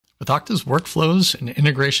Okta's workflows and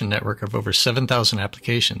integration network of over 7,000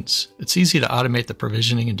 applications, it's easy to automate the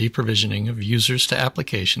provisioning and deprovisioning of users to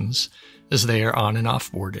applications as they are on and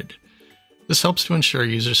off-boarded. This helps to ensure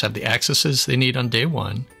users have the accesses they need on day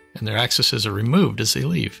one, and their accesses are removed as they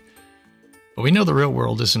leave. But we know the real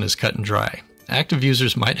world isn't as cut and dry. Active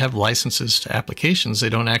users might have licenses to applications they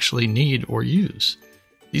don't actually need or use.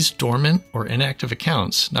 These dormant or inactive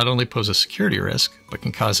accounts not only pose a security risk, but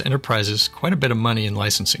can cause enterprises quite a bit of money in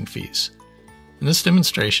licensing fees. In this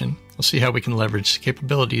demonstration, we'll see how we can leverage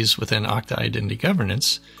capabilities within Okta Identity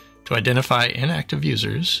Governance to identify inactive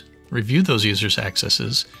users, review those users'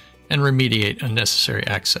 accesses, and remediate unnecessary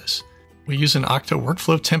access. We use an Okta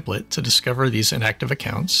workflow template to discover these inactive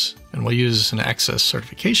accounts, and we'll use an access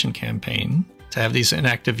certification campaign to have these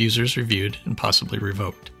inactive users reviewed and possibly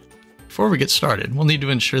revoked. Before we get started, we'll need to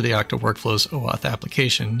ensure the Okta Workflows OAuth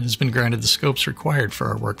application has been granted the scopes required for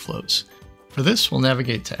our workflows. For this, we'll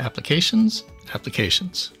navigate to Applications,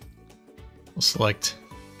 Applications. We'll select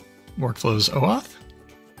Workflows OAuth.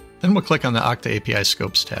 Then we'll click on the Okta API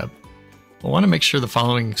Scopes tab. We'll want to make sure the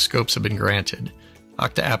following scopes have been granted: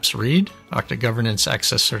 Okta Apps Read, Okta Governance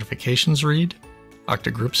Access Certifications Read,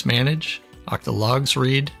 Okta Groups Manage, Okta Logs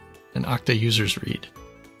Read, and Okta Users Read.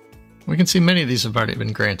 We can see many of these have already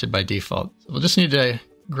been granted by default. So we'll just need to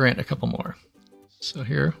grant a couple more. So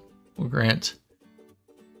here we'll grant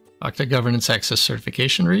Okta Governance Access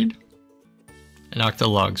Certification Read and Okta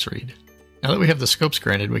Logs Read. Now that we have the scopes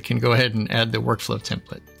granted, we can go ahead and add the workflow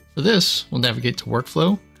template. For this, we'll navigate to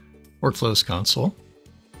Workflow, Workflows Console,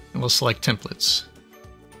 and we'll select Templates.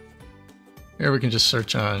 Here we can just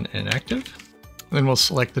search on Inactive, and then we'll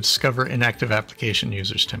select the Discover Inactive Application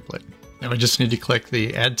Users template. Now we just need to click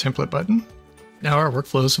the Add Template button. Now our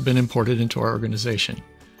workflows have been imported into our organization.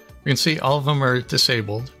 We can see all of them are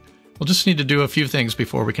disabled. We'll just need to do a few things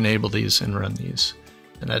before we can enable these and run these.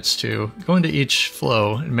 And that's to go into each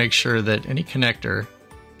flow and make sure that any connector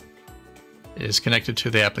is connected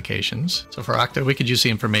to the applications. So for Okta, we could use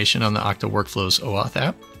the information on the Okta Workflows OAuth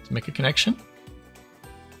app to make a connection.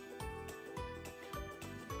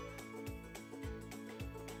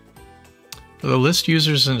 For the list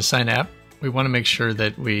users and assign app, we want to make sure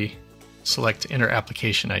that we select Enter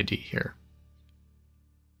Application ID here.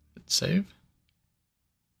 Hit Save.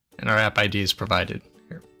 And our app ID is provided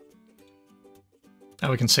here.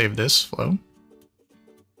 Now we can save this flow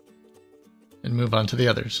and move on to the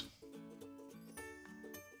others.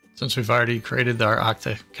 Since we've already created our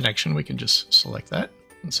Okta connection, we can just select that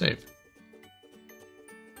and save.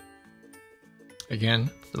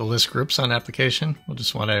 Again, for the list groups on application, we'll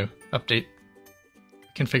just want to update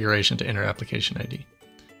configuration to Enter Application ID.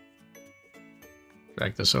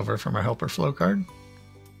 Drag this over from our helper flow card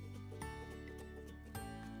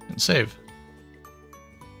and save.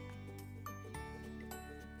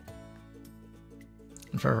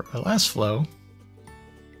 And for our last flow,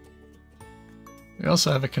 we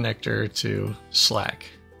also have a connector to Slack.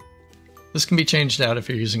 This can be changed out if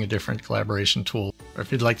you're using a different collaboration tool, or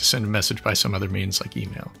if you'd like to send a message by some other means like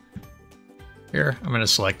email. Here, I'm going to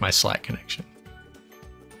select my Slack connection.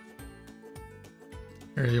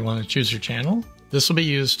 Here you want to choose your channel. This will be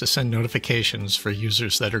used to send notifications for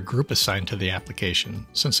users that are group assigned to the application,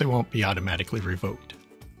 since they won't be automatically revoked.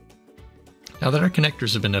 Now that our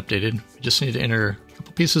connectors have been updated, we just need to enter a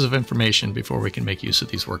couple pieces of information before we can make use of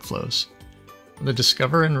these workflows. For the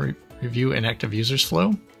Discover and Review Inactive Users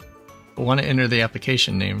flow, we'll want to enter the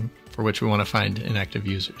application name for which we want to find inactive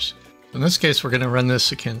users. In this case, we're going to run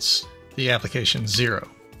this against the application 0.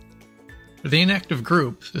 For the inactive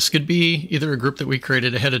group, this could be either a group that we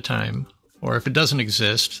created ahead of time, or if it doesn't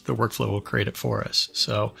exist, the workflow will create it for us.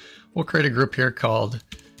 So we'll create a group here called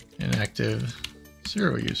Inactive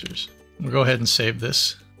 0 Users. We'll go ahead and save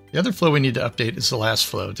this. The other flow we need to update is the last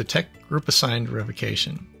flow, Detect Group Assigned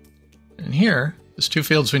Revocation. And here, there's two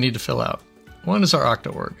fields we need to fill out. One is our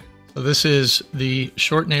Okta org. So this is the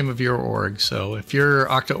short name of your org. So if your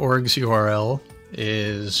Okta org's URL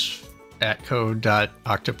is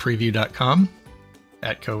 @code.oktapreview.com,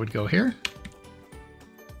 @co would go here.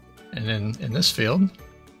 And then in this field,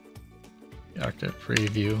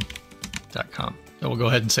 oktapreview.com. So we'll go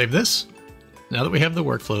ahead and save this. Now that we have the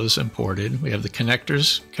workflows imported, we have the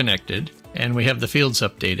connectors connected, and we have the fields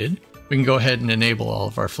updated, we can go ahead and enable all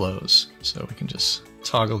of our flows. So we can just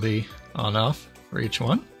toggle the on-off for each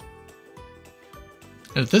one.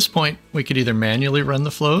 And at this point, we could either manually run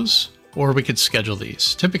the flows, or we could schedule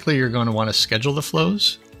these. Typically, you're going to want to schedule the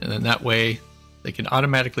flows, and then that way they can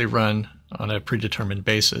automatically run on a predetermined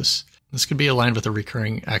basis. This could be aligned with a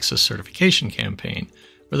recurring access certification campaign,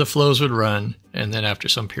 where the flows would run, and then after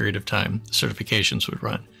some period of time, the certifications would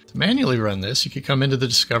run. To manually run this, you could come into the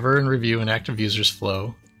Discover and Review Inactive Users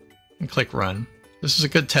flow and click Run. This is a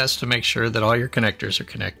good test to make sure that all your connectors are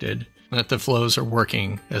connected and that the flows are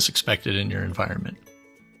working as expected in your environment.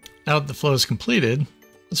 Now that the flow is completed,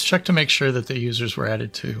 let's check to make sure that the users were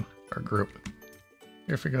added to our group.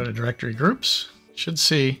 Here, if we go to Directory Groups, you should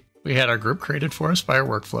see we had our group created for us by our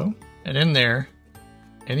workflow. And in there,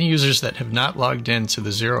 any users that have not logged into the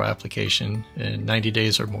Xero application in 90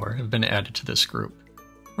 days or more have been added to this group.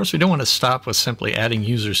 Of course, we don't want to stop with simply adding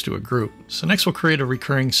users to a group. So next we'll create a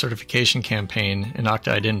recurring certification campaign in Okta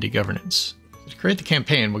Identity Governance. So to create the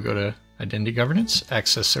campaign, we'll go to Identity Governance,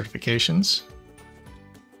 Access Certifications.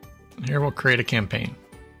 And here we'll create a campaign.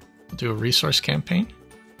 We'll do a resource campaign.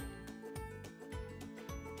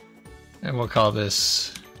 And we'll call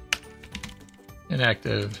this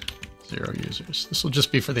Inactive Xero Users. This will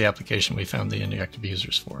just be for the application we found the inactive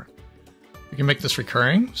users for. We can make this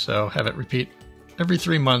recurring, so have it repeat every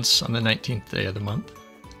 3 months on the 19th day of the month.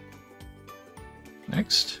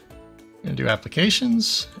 Next, we're going to do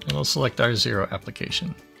applications, and we'll select our Xero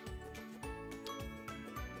application.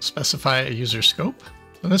 Specify a user scope.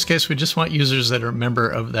 In this case, we just want users that are a member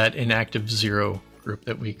of that inactive Xero group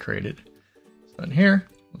that we created. So in here,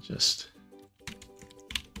 we'll just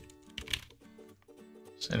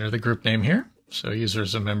enter the group name here. So user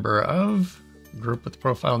is a member of a group with the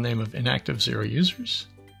profile name of Inactive Xero Users.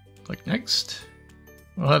 Click Next.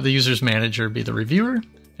 We'll have the user's manager be the reviewer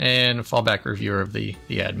and a fallback reviewer of the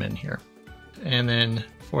admin here. And then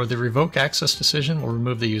for the revoke access decision, we'll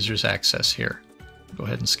remove the user's access here. Go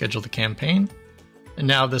ahead and schedule the campaign. And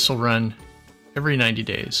now this will run every 90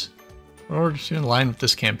 days. In order to align with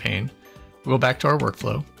this campaign, we'll go back to our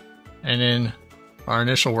workflow. And in our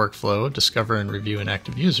initial workflow, Discover and Review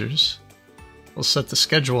Inactive Users, we'll set the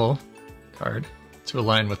schedule card to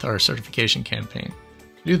align with our certification campaign.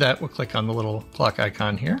 To do that, we'll click on the little clock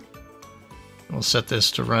icon here. And we'll set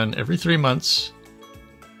this to run every 3 months,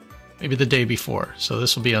 maybe the day before. So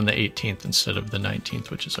this will be on the 18th instead of the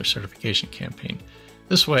 19th, which is our certification campaign.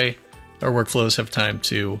 This way, our workflows have time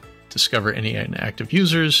to discover any inactive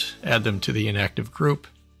users, add them to the inactive group,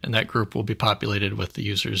 and that group will be populated with the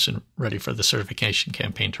users and ready for the certification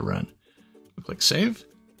campaign to run. We'll click Save,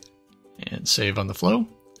 and save on the flow.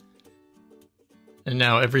 And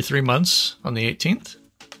now every 3 months on the 18th,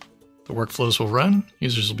 the workflows will run,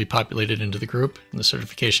 users will be populated into the group, and the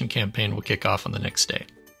certification campaign will kick off on the next day.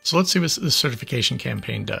 So let's see what this certification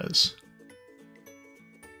campaign does.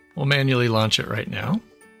 We'll manually launch it right now.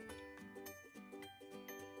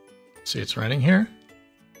 See, it's running here.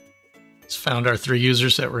 It's found our 3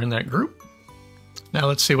 users that were in that group. Now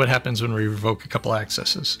let's see what happens when we revoke a couple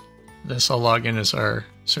accesses. This I'll log in as our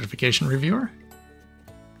certification reviewer.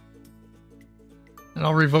 And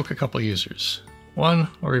I'll revoke a couple users. One,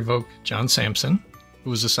 I'll revoke John Sampson, who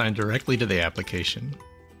was assigned directly to the application,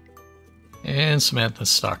 and Samantha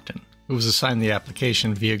Stockton, who was assigned the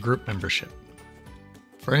application via group membership.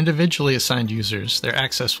 For individually assigned users, their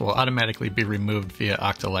access will automatically be removed via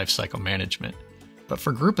Okta Lifecycle Management. But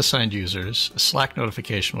for group assigned users, a Slack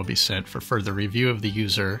notification will be sent for further review of the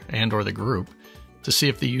user and/or the group to see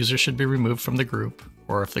if the user should be removed from the group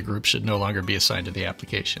or if the group should no longer be assigned to the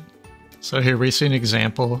application. So here we see an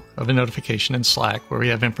example of a notification in Slack where we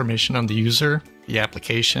have information on the user, the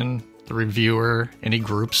application, the reviewer, any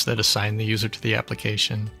groups that assign the user to the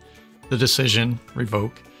application, the decision,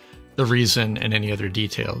 revoke, the reason, and any other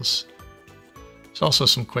details. There's also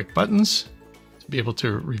some quick buttons to be able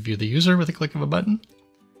to review the user with a click of a button,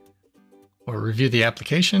 or review the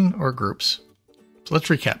application or groups. So let's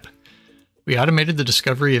recap. We automated the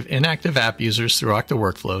discovery of inactive app users through Okta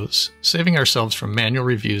workflows, saving ourselves from manual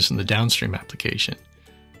reviews in the downstream application.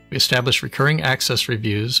 We established recurring access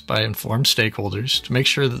reviews by informed stakeholders to make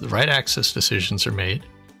sure that the right access decisions are made,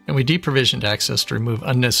 and we deprovisioned access to remove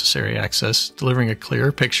unnecessary access, delivering a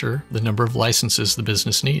clearer picture of the number of licenses the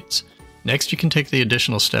business needs. Next, you can take the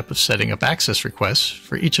additional step of setting up access requests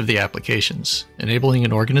for each of the applications, enabling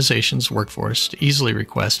an organization's workforce to easily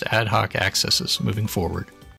request ad hoc accesses moving forward.